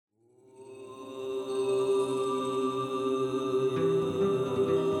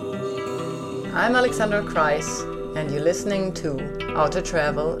I'm Alexandra Kreis, and you're listening to How to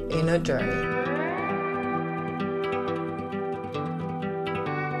Travel in a Journey.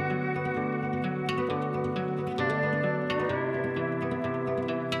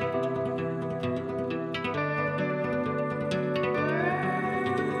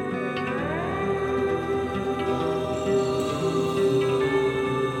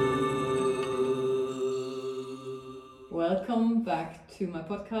 Welcome back to my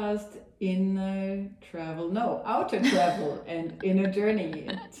podcast, Outer Travel and Inner Journey.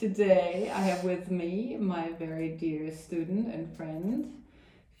 Today I have with me my very dear student and friend,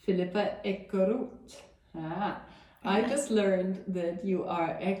 Filippa Ekeroth. I just learned that you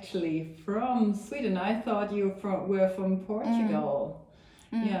are actually from Sweden. I thought you were from Portugal.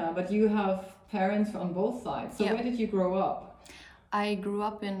 Yeah, but you have parents on both sides. So where did you grow up? I grew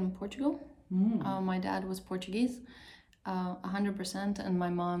up in Portugal. My dad was Portuguese. 100%, and my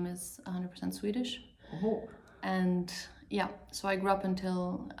mom is 100% Swedish. Oh. And so I grew up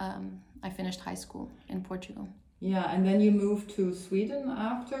until I finished high school in Portugal. Yeah, and then you moved to Sweden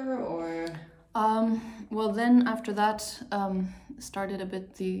after, or? Well, then after that, started a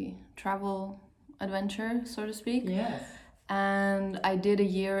bit the travel adventure, so to speak. Yes. And I did a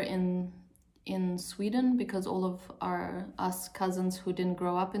year in Sweden because all of us cousins who didn't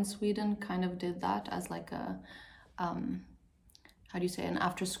grow up in Sweden kind of did that as like a how do you say, an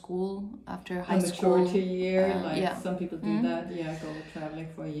after high school maturity year, some people do that, go traveling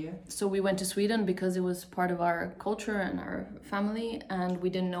for a year. So we went to Sweden because it was part of our culture and our family, and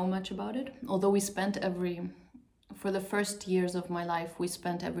we didn't know much about it, although we spent for the first years of my life, we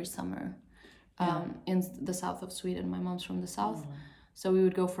spent every summer in the south of Sweden. My mom's from the south. So we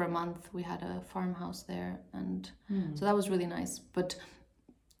would go for a month. We had a farmhouse there, and so that was really nice. But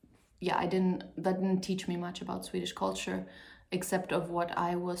that didn't teach me much about Swedish culture, except of what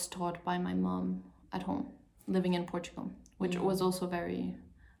I was taught by my mom at home, living in Portugal, which was also very,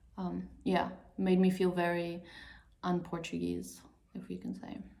 made me feel very un-Portuguese, if we can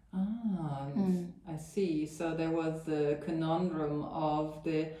say. I see. So there was the conundrum of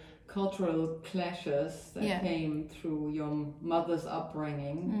the cultural clashes that came through your mother's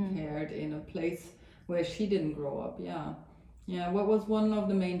upbringing, paired in a place where she didn't grow up. Yeah, what was one of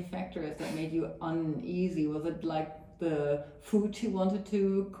the main factors that made you uneasy? Was it like the food she wanted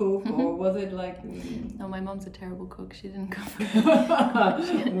to cook, or was it like... No, my mom's a terrible cook. She didn't cook.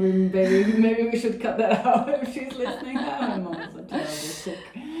 Maybe we should cut that out if she's listening. My mom's a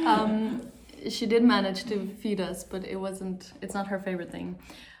terrible cook. She did manage to feed us, but it's not her favorite thing.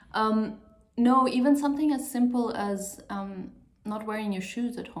 No, even something as simple as not wearing your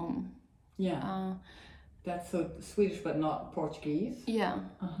shoes at home. Yeah. That's so Swedish, but not Portuguese? Yeah.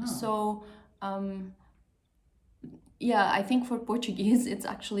 So, I think for Portuguese, it's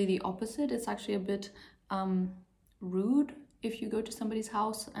actually the opposite. It's actually a bit rude if you go to somebody's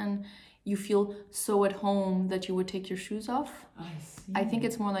house and you feel so at home that you would take your shoes off. I see. I think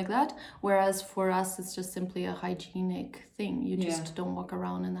it's more like that. Whereas for us, it's just simply a hygienic thing. You just don't walk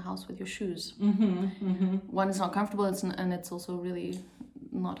around in the house with your shoes. One, it's not comfortable, and it's also really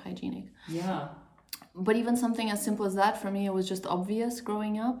not hygienic. Yeah. But even something as simple as that, for me, it was just obvious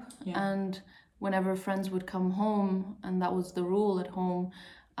growing up. And whenever friends would come home, and that was the rule at home,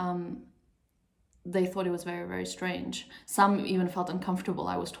 they thought it was very, very strange. Some even felt uncomfortable,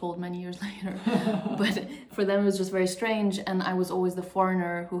 I was told many years later. But for them, it was just very strange. And I was always the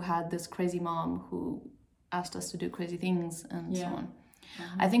foreigner who had this crazy mom who asked us to do crazy things and so on.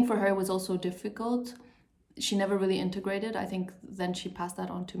 I think for her, it was also difficult. She never really integrated. I think then she passed that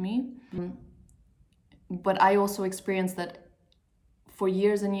on to me. But I also experienced that for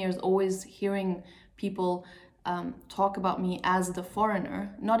years and years, always hearing people talk about me as the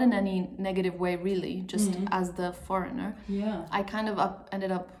foreigner, not in any negative way really, just as the foreigner. I kind of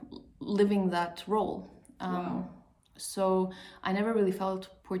ended up living that role. So I never really felt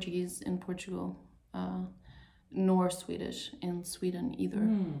Portuguese in Portugal, nor Swedish in Sweden either.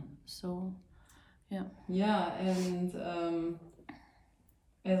 So and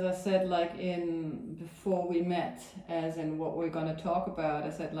as I said, before we met, as in what we're going to talk about, I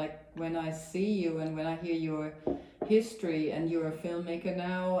said, when I see you and when I hear your history, and you're a filmmaker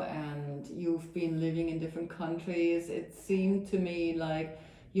now, and you've been living in different countries, it seemed to me like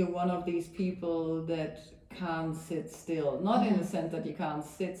you're one of these people that can't sit still. Not in the sense that you can't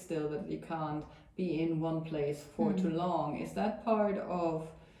sit still, that you can't be in one place for too long. Is that part of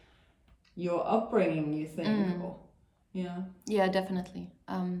your upbringing, you think? Yeah, definitely.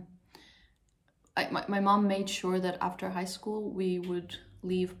 My mom made sure that after high school we would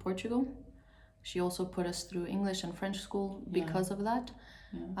leave Portugal. She also put us through English and French school because of that.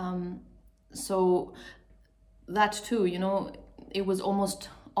 so that too, you know, it was almost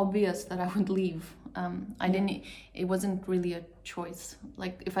obvious that I would leave. I didn't. It wasn't really a choice.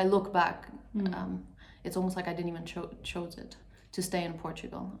 Like if I look back, it's almost like I didn't even chose it to stay in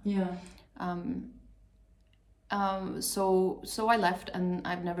Portugal. Yeah. So I left, and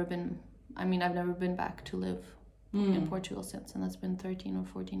I've never been. I mean, I've never been back to live in Portugal since, and that's been 13 or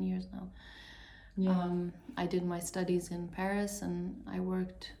 14 years now. Yeah. I did my studies in Paris, and I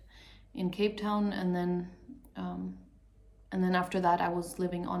worked in Cape Town, and then after that I was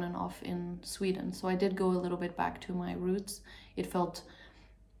living on and off in Sweden. So I did go a little bit back to my roots. It felt,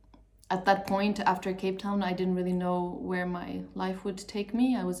 at that point after Cape Town, I didn't really know where my life would take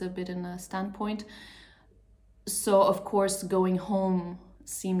me. I was a bit in a standpoint. So of course going home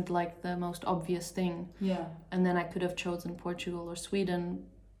seemed like the most obvious thing. Yeah. And then I could have chosen Portugal or Sweden,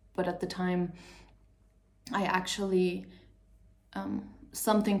 but at the time I actually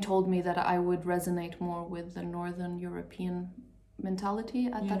something told me that I would resonate more with the Northern European mentality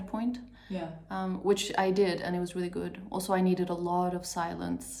at that point. Yeah. Which I did, and it was really good. Also, I needed a lot of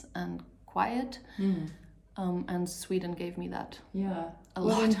silence and quiet, and Sweden gave me that. Yeah. A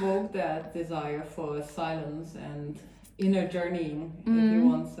What lot. invoked that desire for silence and inner journeying, if you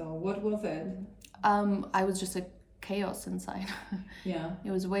want? So, what was it? I was just a chaos inside. Yeah.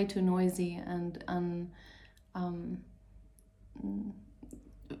 It was way too noisy and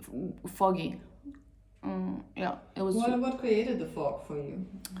foggy. Yeah, it was What created the fog for you?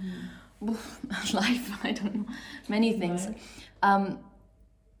 life. I don't know, many things. Right.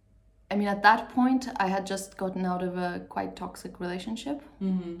 I mean, at that point, I had just gotten out of a quite toxic relationship.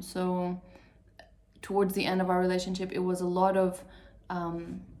 So, towards the end of our relationship, it was a lot of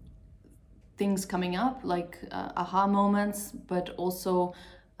things coming up, like aha moments, but also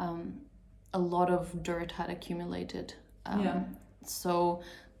a lot of dirt had accumulated. So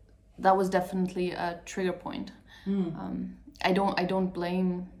that was definitely a trigger point. I don't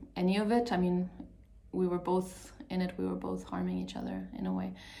blame any of it. I mean, we were both in it. We were both harming each other in a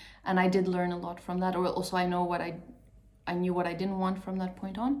way, and I did learn a lot from that. Or also, I know what I knew what I didn't want from that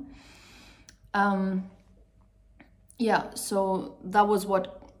point on. So that was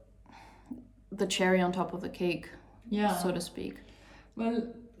what the cherry on top of the cake, so to speak.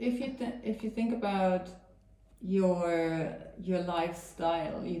 Well, if you think about your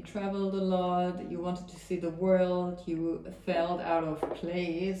lifestyle, you traveled a lot, you wanted to see the world, you felt out of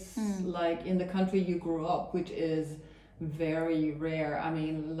place, like in the country you grew up, which is very rare. I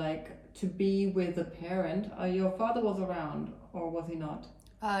mean, like to be with a parent. Your father was around, or was he not?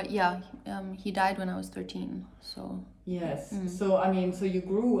 He died when I was 13, so... Yes. So, I mean, so you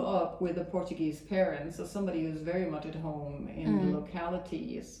grew up with a Portuguese parent, so somebody who's very much at home in the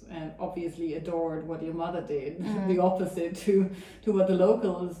localities and obviously adored what your mother did, the opposite to what the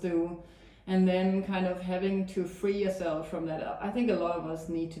locals do. And then kind of having to free yourself from that. I think a lot of us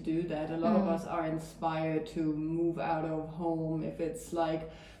need to do that. A lot of us are inspired to move out of home if it's like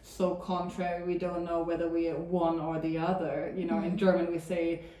so contrary, we don't know whether we are one or the other. You know, in German we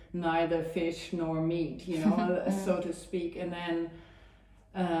say neither fish nor meat, you know, so to speak. And then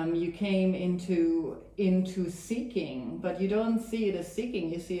you came into seeking, but you don't see it as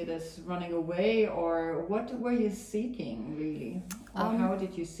seeking, you see it as running away. Or what were you seeking really? Or how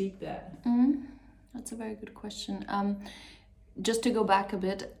did you seek that? That's a very good question. Just to go back a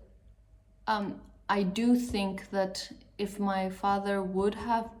bit, I do think that if my father would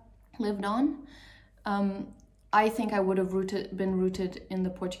have lived on, I think I would have been rooted in the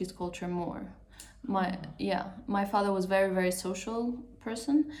Portuguese culture more. My father was very, very social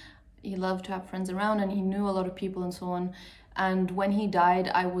person. He loved to have friends around, and he knew a lot of people and so on. And when he died,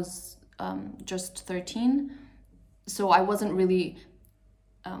 I was just 13, so I wasn't really,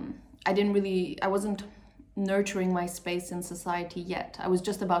 I wasn't nurturing my space in society yet. I was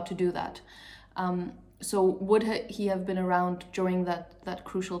just about to do that. So would he have been around during that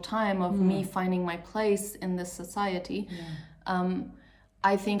crucial time of me finding my place in this society?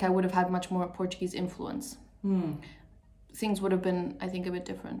 I think I would have had much more Portuguese influence. Things would have been, I think, a bit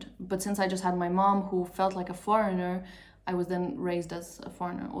different. But since I just had my mom who felt like a foreigner, I was then raised as a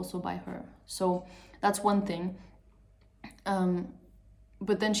foreigner also by her. So that's one thing.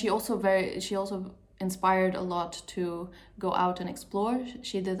 But then she also inspired a lot to go out and explore.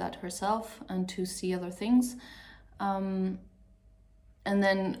 She did that herself, and to see other things. And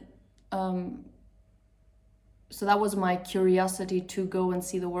then, so that was my curiosity to go and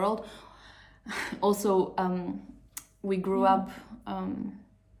see the world. Also, we grew up,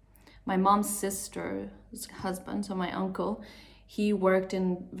 my mom's sister's husband, so my uncle, he worked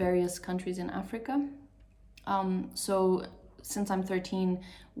in various countries in Africa. So since I'm 13,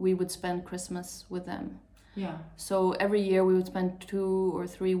 we would spend Christmas with them. Yeah. So every year we would spend 2 or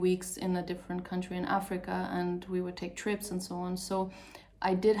 3 weeks in a different country in Africa, and we would take trips and so on. So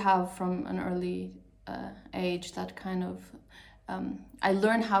I did have from an early age that kind of I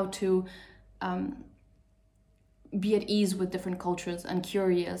learned how to be at ease with different cultures and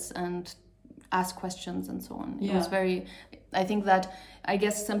curious and ask questions and so on. It was very, I think that, I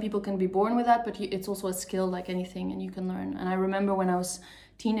guess some people can be born with that, but it's also a skill like anything, and you can learn. And I remember when I was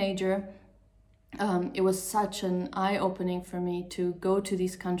teenager, it was such an eye-opening for me to go to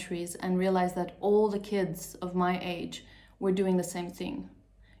these countries and realize that all the kids of my age were doing the same thing.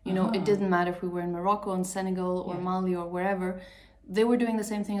 You know, it didn't matter if we were in Morocco and Senegal or Mali or wherever. They were doing the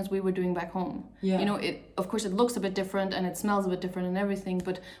same thing as we were doing back home. Yeah. You know, of course it looks a bit different and it smells a bit different and everything,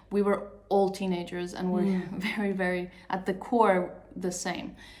 but we were all teenagers and we're very, very, at the core, the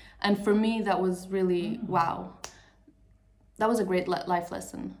same. And for me, that was really, wow. That was a great life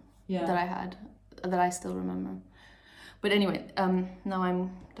lesson that I had, that I still remember. But anyway, now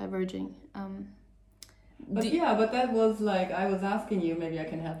I'm diverging. But that was like, I was asking you, maybe I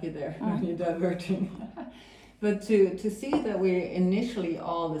can help you there when you're diverting. But to see that we're initially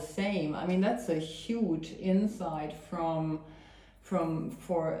all the same, I mean, that's a huge insight for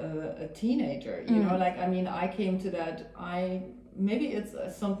a teenager, you know, like, I mean, I came to that, maybe it's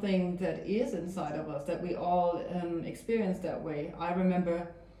something that is inside of us, that we all experience that way. I remember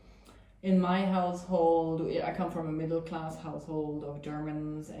in my household, I come from a middle class household of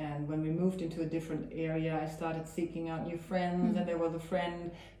Germans, and when we moved into a different area, I started seeking out new friends, and there was a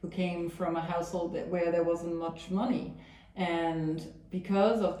friend who came from a household where there wasn't much money. And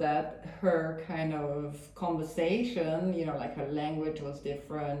because of that, her kind of conversation, you know, like her language was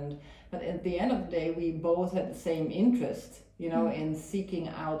different. But at the end of the day, we both had the same interest, you know, in seeking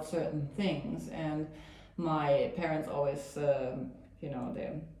out certain things. And my parents always, you know,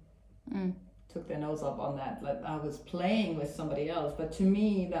 they took their nose up on that. Like, I was playing with somebody else, but to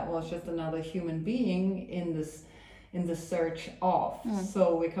me that was just another human being in the search of.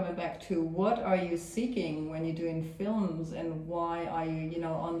 So we're coming back to, what are you seeking when you're doing films, and why are you, you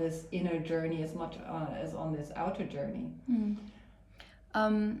know, on this inner journey as much as on this outer journey?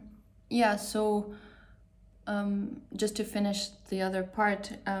 So just to finish the other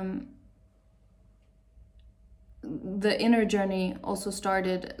part, the inner journey also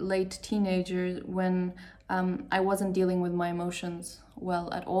started late teenager when I wasn't dealing with my emotions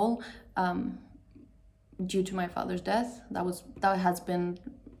well at all, due to my father's death. That has been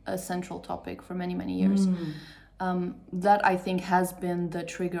a central topic for many, many years. That, I think, has been the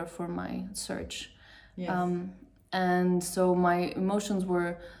trigger for my search. And so my emotions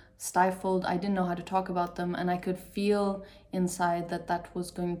were stifled. I didn't know how to talk about them, and I could feel inside that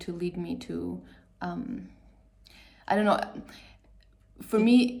was going to lead me to I don't know. For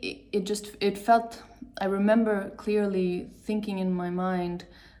me, it felt, I remember clearly thinking in my mind,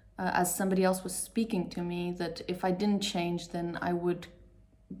 as somebody else was speaking to me, that if I didn't change, then I would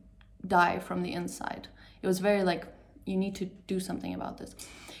die from the inside. It was very like, you need to do something about this.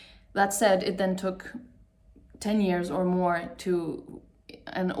 That said, it then took 10 years or more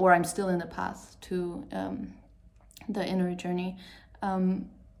or I'm still in the path to the inner journey.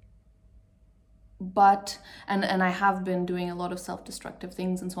 But I have been doing a lot of self-destructive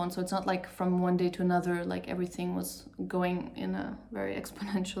things and so on, so it's not like from one day to another like everything was going in a very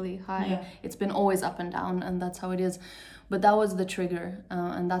exponentially high. It's been always up and down, and that's how it is. But that was the trigger,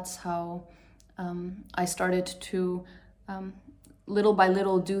 and that's how I started to little by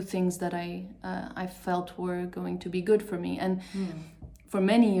little do things that I felt were going to be good for me. And for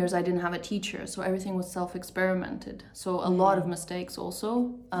many years I didn't have a teacher, so everything was self-experimented, so a lot of mistakes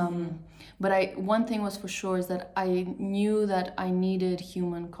also. But one thing was for sure, is that I knew that I needed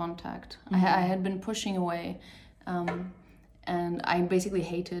human contact. I had been pushing away, and I basically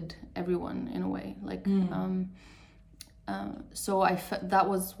hated everyone in a way. Like, so that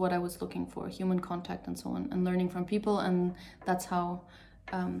was what I was looking for: human contact and so on, and learning from people. And that's how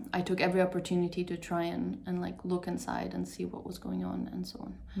I took every opportunity to try and like look inside and see what was going on and so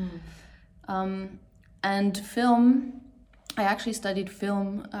on. And film, I actually studied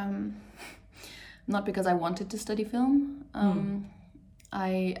film, not because I wanted to study film.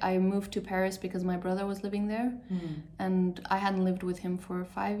 I moved to Paris because my brother was living there, and I hadn't lived with him for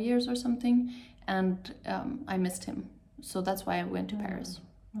 5 years or something, and I missed him. So that's why I went to Paris.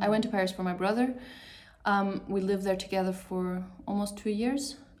 I went to Paris for my brother. We lived there together for almost 2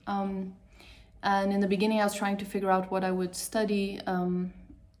 years. And in the beginning I was trying to figure out what I would study.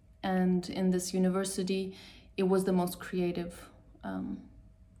 And in this university, it was the most creative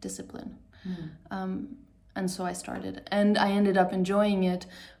discipline. and so I started, and I ended up enjoying it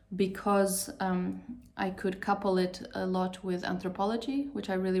because I could couple it a lot with anthropology, which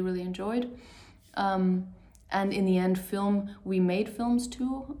I really, really enjoyed. And in the end, we made films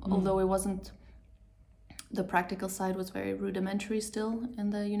too, although it wasn't, the practical side was very rudimentary still in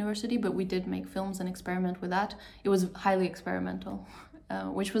the university, but we did make films and experiment with that. It was highly experimental,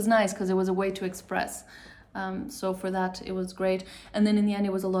 which was nice because it was a way to express. So for that, it was great. And then in the end,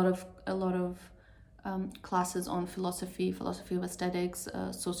 it was a lot of classes on philosophy of aesthetics,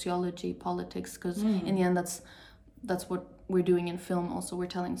 sociology, politics, because in the end, that's what we're doing in film. Also, we're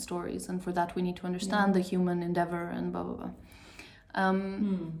telling stories, and for that, we need to understand the human endeavor and blah blah blah.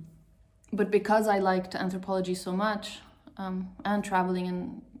 But because I liked anthropology so much, and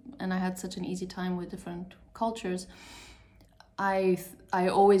traveling, and I had such an easy time with different cultures, I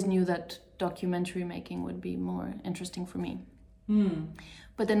always knew that documentary making would be more interesting for me.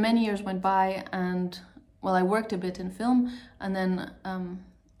 But then many years went by, and well, I worked a bit in film, and then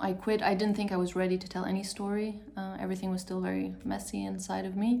I quit. I didn't think I was ready to tell any story. Everything was still very messy inside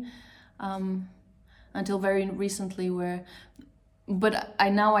of me, until very recently, but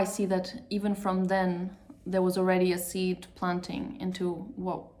I see that even from then there was already a seed planting into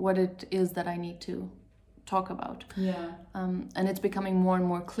what it is that I need to talk about. Yeah. And it's becoming more and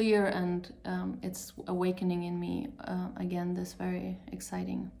more clear, and it's awakening in me again this very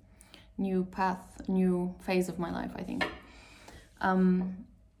exciting new path, new phase of my life, I think.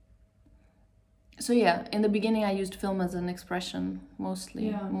 So yeah, in the beginning I used film as an expression,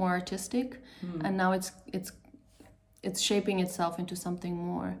 mostly more artistic, and now it's shaping itself into something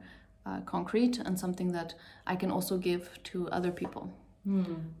more concrete and something that I can also give to other people.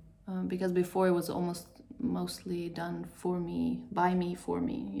 Because before it was almost mostly done for me, by me, for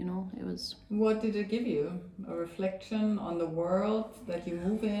me, it was... What did it give you? A reflection on the world that you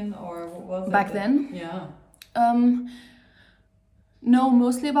move in, or what was it? Back then? Yeah. No,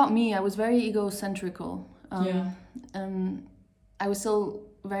 mostly about me. I was very egocentrical. Yeah. I was still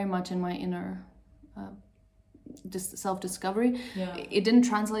very much in my inner self-discovery. Yeah. It didn't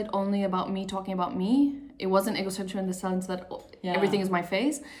translate only about me talking about me. It wasn't egocentric in the sense that everything is my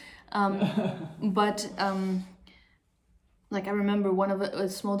face. But like I remember a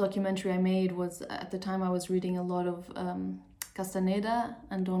small documentary I made was, at the time I was reading a lot of Castaneda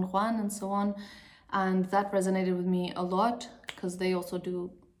and Don Juan and so on, and that resonated with me a lot because they also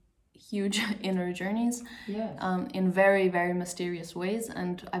do huge inner journeys in very, very mysterious ways,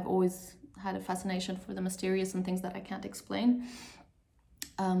 and I've always had a fascination for the mysterious and things that I can't explain.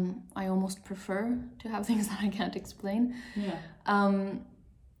 I almost prefer to have things that I can't explain.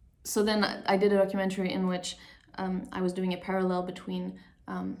 So then I did a documentary in which I was doing a parallel between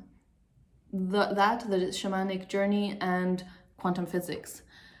the shamanic journey and quantum physics.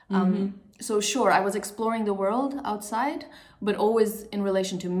 So sure, I was exploring the world outside, but always in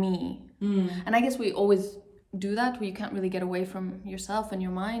relation to me. And I guess we always do that, where you can't really get away from yourself and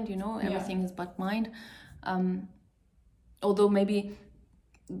your mind, everything is but mind. Although maybe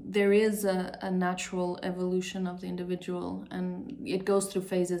there is a natural evolution of the individual, and it goes through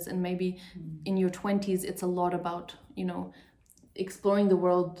phases, and maybe in your 20s it's a lot about exploring the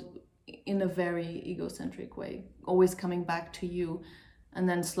world in a very egocentric way, always coming back to you, and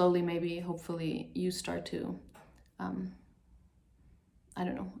then slowly, maybe hopefully you start to I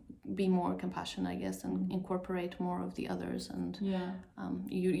don't know, be more compassionate, I guess, and incorporate more of the others, and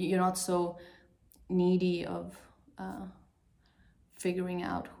you're not so needy of figuring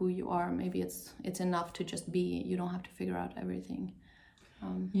out who you are. Maybe it's enough to just be. You don't have to figure out everything.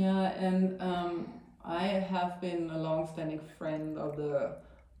 I have been a long-standing friend of the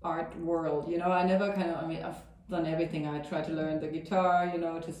art world. I never I've done everything. I tried to learn the guitar,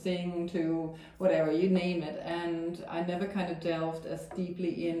 to sing, to whatever, you name it, and I never kind of delved as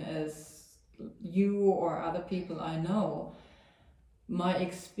deeply in as you or other people I know. My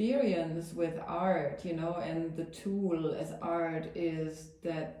experience with art, and the tool as art, is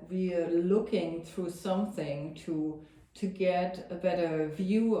that we are looking through something to get a better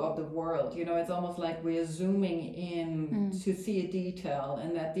view of the world. It's almost like we're zooming in to see a detail,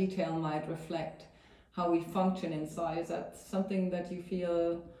 and that detail might reflect how we function inside. Is that something that you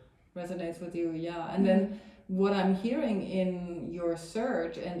feel resonates with you? Yeah. And then what I'm hearing in your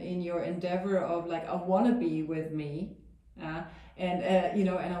search and in your endeavor of like, I want to be with me, and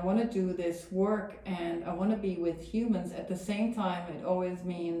I want to do this work, and I want to be with humans. At the same time, it always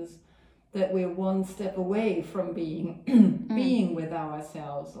means that we're one step away from being with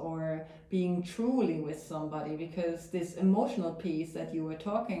ourselves, or being truly with somebody, because this emotional piece that you were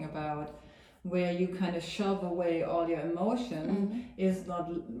talking about where you kind of shove away all your emotion is not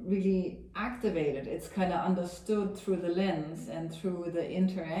really activated. It's kind of understood through the lens and through the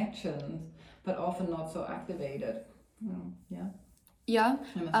interactions, but often not so activated. Yeah. Yeah.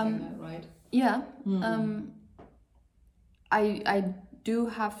 Am I saying that right? Yeah. I do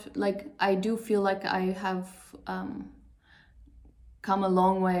have, like, I do feel like I have come a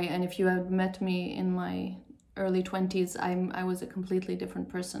long way, and if you had met me in my early 20s, I was a completely different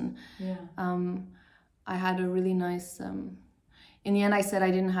person. Yeah. I had a really nice in the end I said I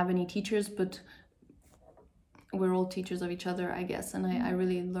didn't have any teachers, but we're all teachers of each other, I guess, and I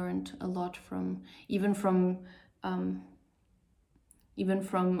really learned a lot from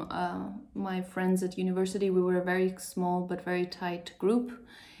my friends at university. We were a very small but very tight group,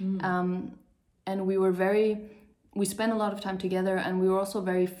 and we spent a lot of time together, and we were also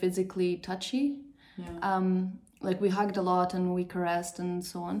very physically touchy. Like we hugged a lot and we caressed and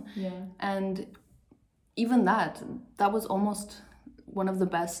so on. And even that was almost one of the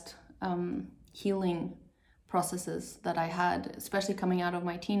best healing processes that I had, especially coming out of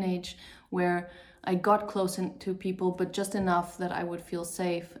my teenage, where I got close to people, but just enough that I would feel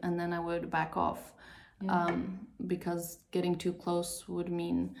safe, and then I would back off, because getting too close would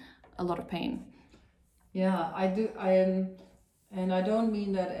mean a lot of pain. Yeah, I do. And I don't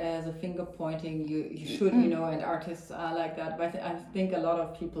mean that as a finger pointing. You should, and artists are like that. But I think a lot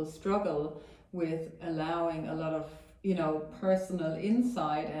of people struggle with allowing a lot of, personal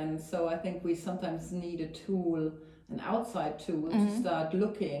insight. And so I think we sometimes need a tool, an outside tool, to start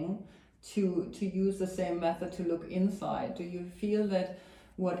looking, to use the same method to look inside. Do you feel that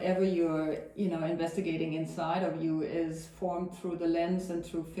whatever you're, investigating inside of you is formed through the lens and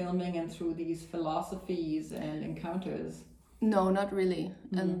through filming and through these philosophies and encounters? No, not really.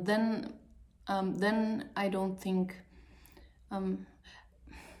 And then I don't think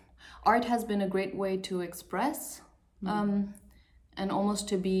art has been a great way to express, and almost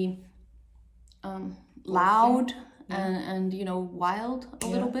to be loud and wild a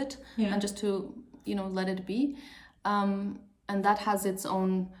little bit, and just to let it be, and that has its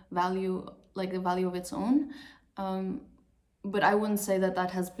own value, like a value of its own, but I wouldn't say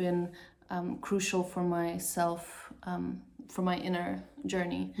that has been crucial for myself, for my inner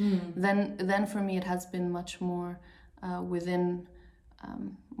journey. Then for me it has been much more within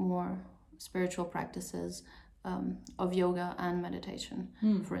more spiritual practices of yoga and meditation,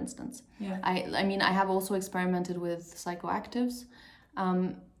 for instance. I mean, I have also experimented with psychoactives,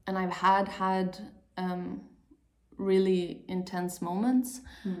 and I've had really intense moments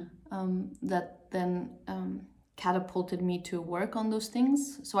that then catapulted me to work on those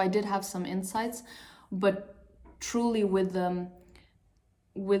things. So I did have some insights, but truly with the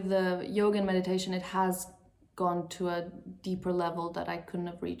yoga and meditation, it has gone to a deeper level that I couldn't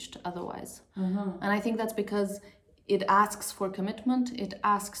have reached otherwise. And I think that's because it asks for commitment. It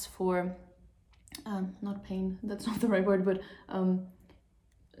asks for not pain, that's not the right word, but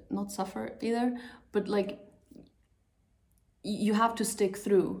not suffer either, but like you have to stick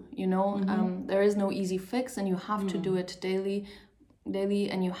through, there is no easy fix, and you have to do it daily,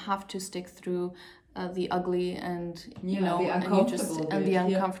 and you have to stick through the ugly and the uncomfortable and the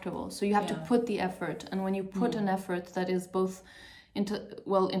uncomfortable. So you have to put the effort, and when you put an effort that is both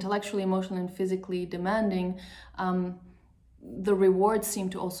intellectually, emotionally, and physically demanding, the rewards seem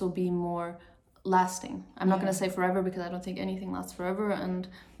to also be more lasting. I'm not going to say forever, because I don't think anything lasts forever, and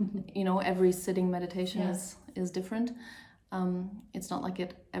every sitting meditation is different. It's not like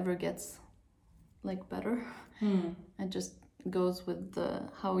it ever gets like better. It just goes with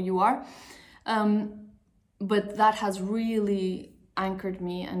how you are. But that has really anchored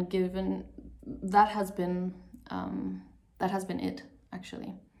me, and that has been it,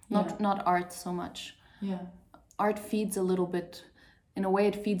 actually. Not art so much. Art feeds a little bit, in a way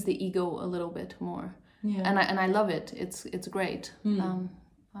it feeds the ego a little bit more. And I love it. It's great.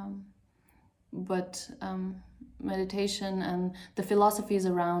 But meditation and the philosophies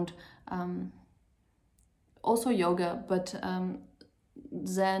around also yoga, but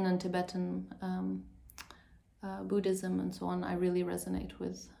Zen and Tibetan Buddhism and so on, I really resonate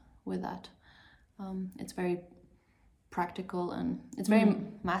with that. It's very practical, and it's very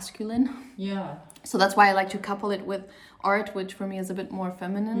masculine. So that's why I like to couple it with art, which for me is a bit more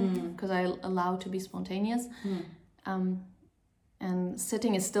feminine, because I allow to be spontaneous. And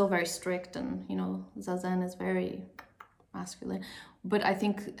sitting is still very strict, and Zazen is very masculine. But I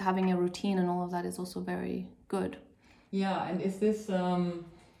think having a routine and all of that is also very good. Yeah, and is this,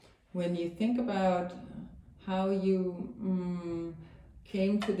 when you think about how you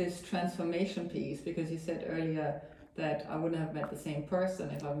came to this transformation piece, because you said earlier that I wouldn't have met the same person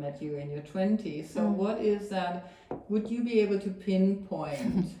if I met you in your 20s. So what is that? Would you be able to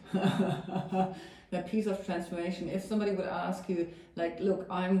pinpoint that piece of transformation? If somebody would ask you, like, look,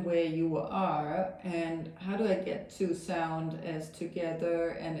 I'm where you are, and how do I get to sound as together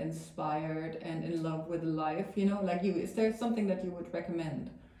and inspired and in love with life? You know, like you, is there something that you would recommend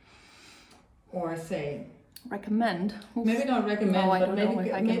or say? Recommend? Oof. Maybe not recommend, No, I but don't know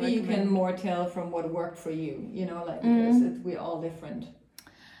if I can maybe you can recommend. more tell from what worked for you. You know, like because we're all different.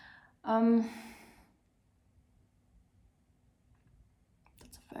 That's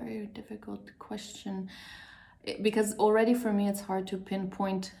a very difficult question. Because already for me it's hard to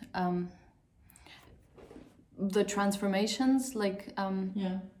pinpoint the transformations, like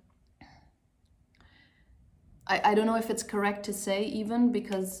Yeah. I don't know if it's correct to say even,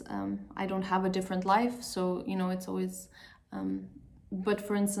 because I don't have a different life, so you know it's always but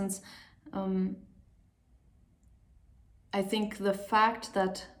for instance I think the fact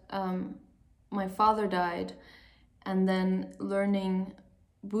that my father died and then learning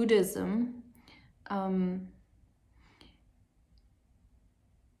Buddhism,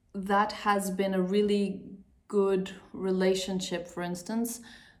 that has been a really good relationship, for instance,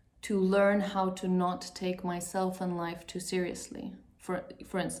 to learn how to not take myself and life too seriously. For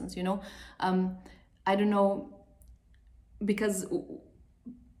instance, you know, I don't know, because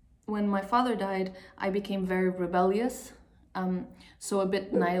when my father died, I became very rebellious, so a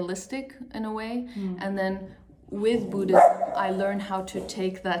bit nihilistic in a way. And then with Buddhism, I learned how to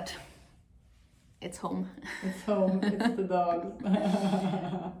take that. It's home. It's home. It's the dogs.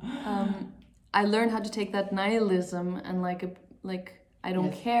 I learned how to take that nihilism and like I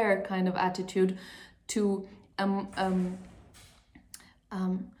don't care kind of attitude to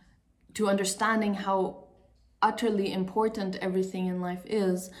understanding how utterly important everything in life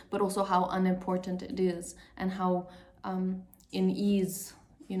is, but also how unimportant it is, and how in ease,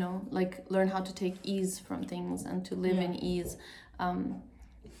 you know, like learn how to take ease from things and to live in ease.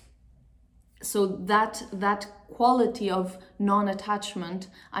 So that quality of non-attachment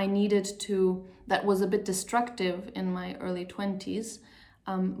I needed to, that was a bit destructive in my early 20s,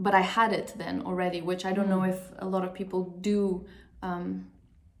 but I had it then already, which I don't know if a lot of people do in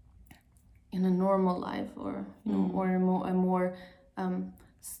a normal life, or you know, or a more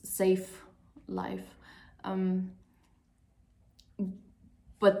safe life.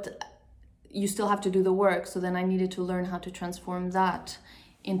 But you still have to do the work. So then I needed to learn how to transform that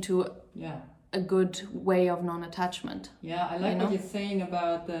into a good way of non-attachment. Yeah, I like what you're saying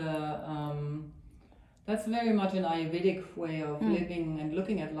about the that's very much an Ayurvedic way of living and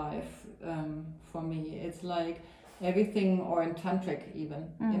looking at life. For me, it's like everything, or in tantric even,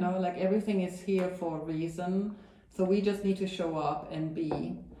 you know, like everything is here for a reason, so we just need to show up and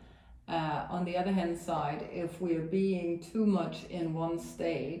be. On the other hand side, if we're being too much in one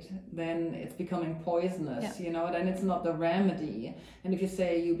state, then it's becoming poisonous, you know, then it's not the remedy. And if you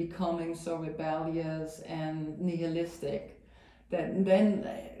say you're becoming so rebellious and nihilistic, then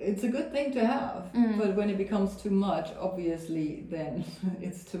it's a good thing to have. But when it becomes too much, obviously, then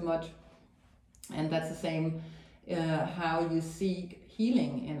it's too much. And that's the same how you seek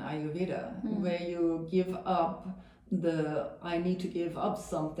healing in Ayurveda, where you give up I need to give up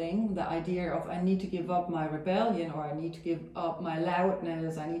something, the idea of I need to give up my rebellion, or I need to give up my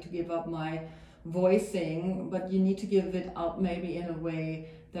loudness, I need to give up my voicing, but you need to give it up maybe in a way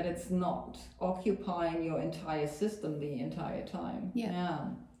that it's not occupying your entire system the entire time. Yeah,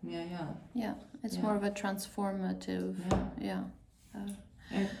 it's more of a transformative.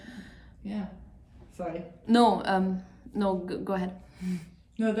 Sorry. No, go ahead.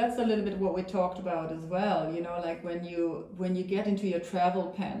 No, that's a little bit what we talked about as well. You know, like when you get into your travel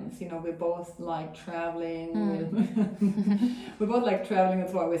pants, you know, we both like traveling. We both like traveling.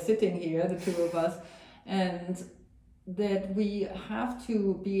 That's why we're sitting here, the two of us, and that we have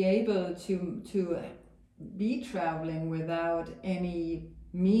to be able to be traveling without any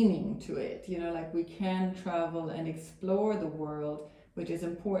meaning to it. You know, like we can travel and explore the world, which is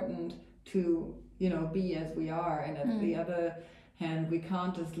important to, you know, be as we are, and at the other hand, we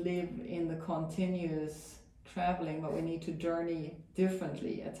can't just live in the continuous traveling, but we need to journey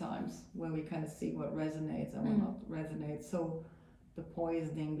differently at times, where we kind of see what resonates and what not resonates. So the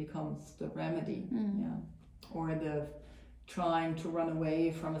poisoning becomes the remedy, or the trying to run away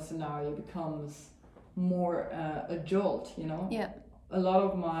from a scenario becomes more a jolt, you know. A lot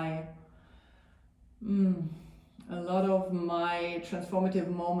of my transformative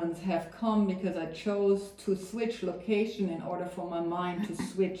moments have come because I chose to switch location in order for my mind to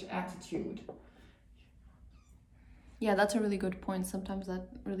switch attitude. Yeah, that's a really good point. Sometimes that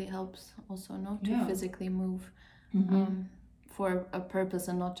really helps also, no? To physically move. for a purpose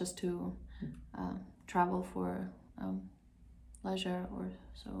and not just to travel for leisure or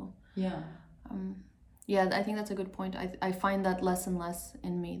so. Yeah. Yeah, I think that's a good point. I find that less and less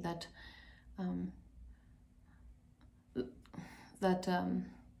in me, that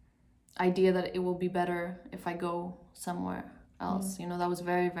idea that it will be better if I go somewhere else. You know, that was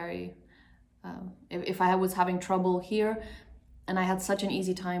very, very... if I was having trouble here, and I had such an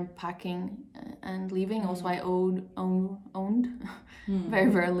easy time packing and leaving. Also, I owned very,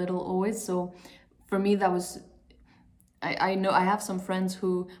 very little always. So for me, that was... I know I have some friends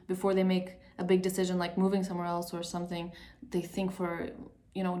who, before they make a big decision like moving somewhere else or something, they think for,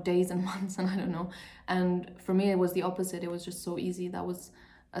 you know, days and months, and I don't know. And for me, it was the opposite. It was just so easy. That was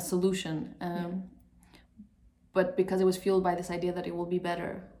a solution. But because it was fueled by this idea that it will be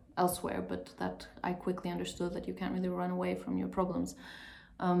better elsewhere, but that I quickly understood that you can't really run away from your problems.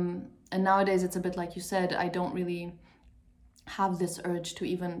 And nowadays, it's a bit like you said, I don't really have this urge to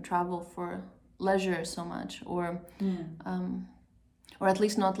even travel for leisure so much, or at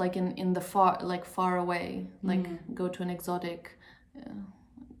least not like in the far away, like go to an exotic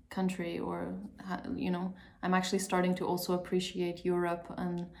country, or you know, I'm actually starting to also appreciate Europe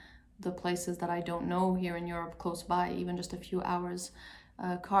and the places that I don't know here in Europe close by, even just a few hours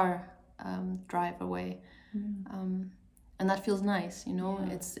car drive away, and that feels nice, you know.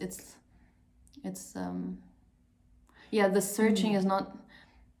 It's yeah, the searching is not...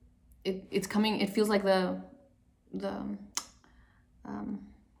 It's coming. It feels like the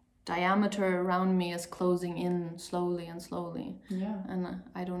diameter around me is closing in slowly and slowly. Yeah. And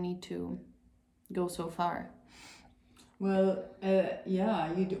I don't need to go so far. Well,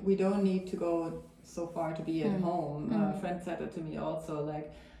 yeah, we don't need to go so far to be at home. A friend said it to me also,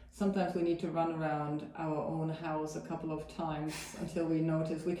 like, sometimes we need to run around our own house a couple of times until we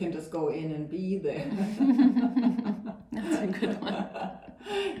notice we can just go in and be there. That's a good one.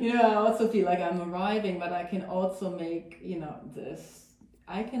 You know, I also feel like I'm arriving, but I can also make, you know,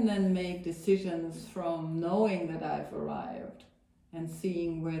 I can then make decisions from knowing that I've arrived and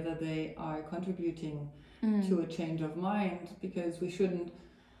seeing whether they are contributing to a change of mind, because we shouldn't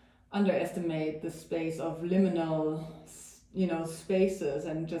underestimate the space of liminal, you know, spaces,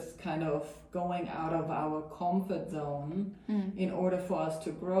 and just kind of going out of our comfort zone in order for us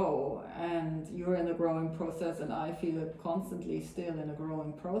to grow. And you're in the growing process, and I feel it constantly still in a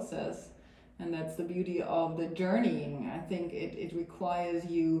growing process. And that's the beauty of the journeying. I think it requires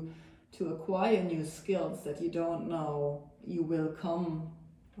you to acquire new skills that you don't know you will come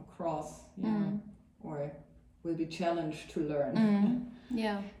across, you know, or will be challenged to learn.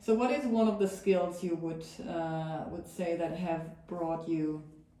 Yeah. So what is one of the skills you would say that have brought you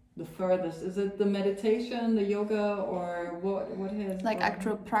the furthest? Is it the meditation, the yoga, or what has... Like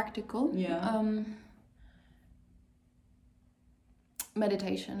actual practical? Yeah.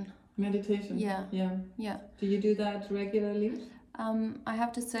 Meditation. Meditation? Yeah. Yeah. Yeah. Do you do that regularly? I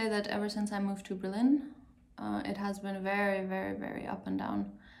have to say that ever since I moved to Berlin, it has been very, very, very up and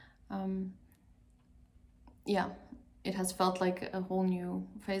down. Yeah, it has felt like a whole new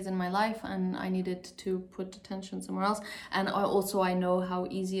phase in my life, and I needed to put attention somewhere else. And I know how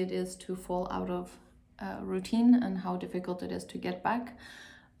easy it is to fall out of routine and how difficult it is to get back.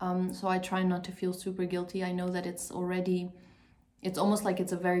 So I try not to feel super guilty. I know that it's almost like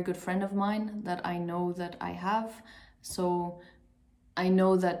it's a very good friend of mine that I know that I have. So I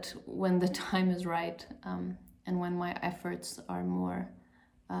know that when the time is right, and when my efforts are more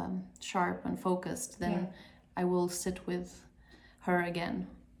sharp and focused, then I will sit with her again.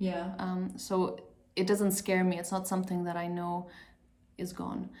 Yeah. So it doesn't scare me. It's not something that I know is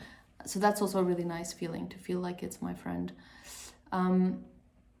gone. So that's also a really nice feeling, to feel like it's my friend.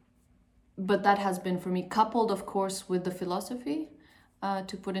 But that has been for me, coupled of course with the philosophy,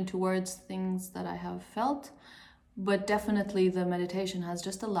 to put into words things that I have felt. But definitely the meditation has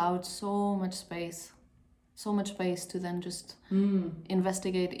just allowed so much space to then just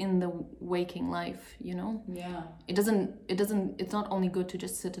investigate in the waking life, you know? Yeah. It's not only good to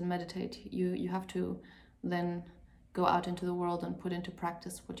just sit and meditate. You have to then go out into the world and put into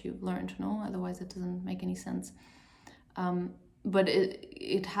practice what you've learned, no? Otherwise it doesn't make any sense. But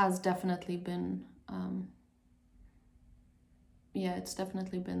it has definitely been, it's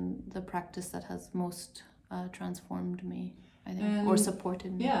definitely been the practice that has most transformed me, I think, or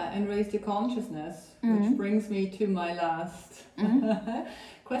supported me. Yeah, and raised your consciousness, which brings me to my last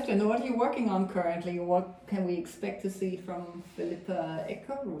question. What are you working on currently? What can we expect to see from Philippa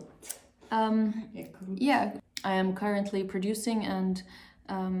Ekeroth? Yeah, I am currently producing and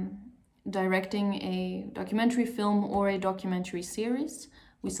directing a documentary film or a documentary series.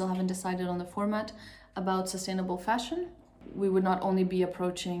 We still haven't decided on the format. about sustainable fashion. We would not only be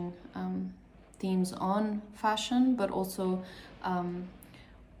approaching themes on fashion, but also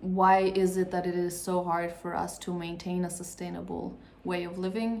why is it that it is so hard for us to maintain a sustainable way of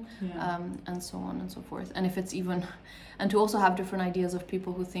living, and so on and so forth. And if it's even, and to also have different ideas of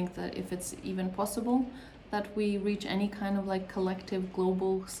people who think that if it's even possible that we reach any kind of like collective,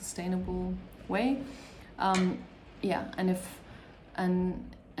 global, sustainable way.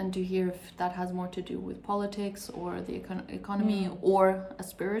 And to hear if that has more to do with politics or the economy or a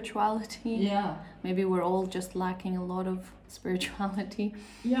spirituality. Yeah. Maybe we're all just lacking a lot of spirituality.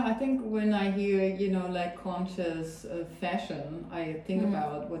 Yeah, I think when I hear, like conscious fashion, I think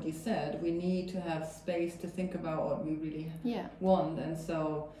about what you said. We need to have space to think about what we really want. And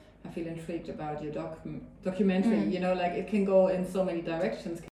so I feel intrigued about your documentary. Like it can go in so many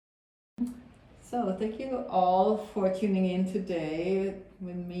directions. So thank you all for tuning in today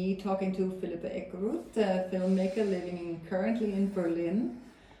with me talking to Philippa Ekeroth, a filmmaker living currently in Berlin.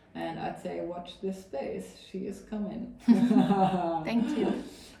 And I'd say watch this space. She is coming. Thank you.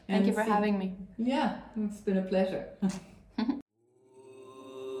 Thank you for having me. Yeah, it's been a pleasure.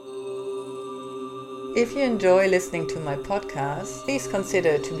 If you enjoy listening to my podcast, please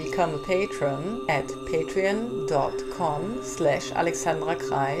consider to become a patron at patreon.com/Alexandra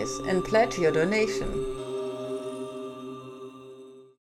Kreis and pledge your donation.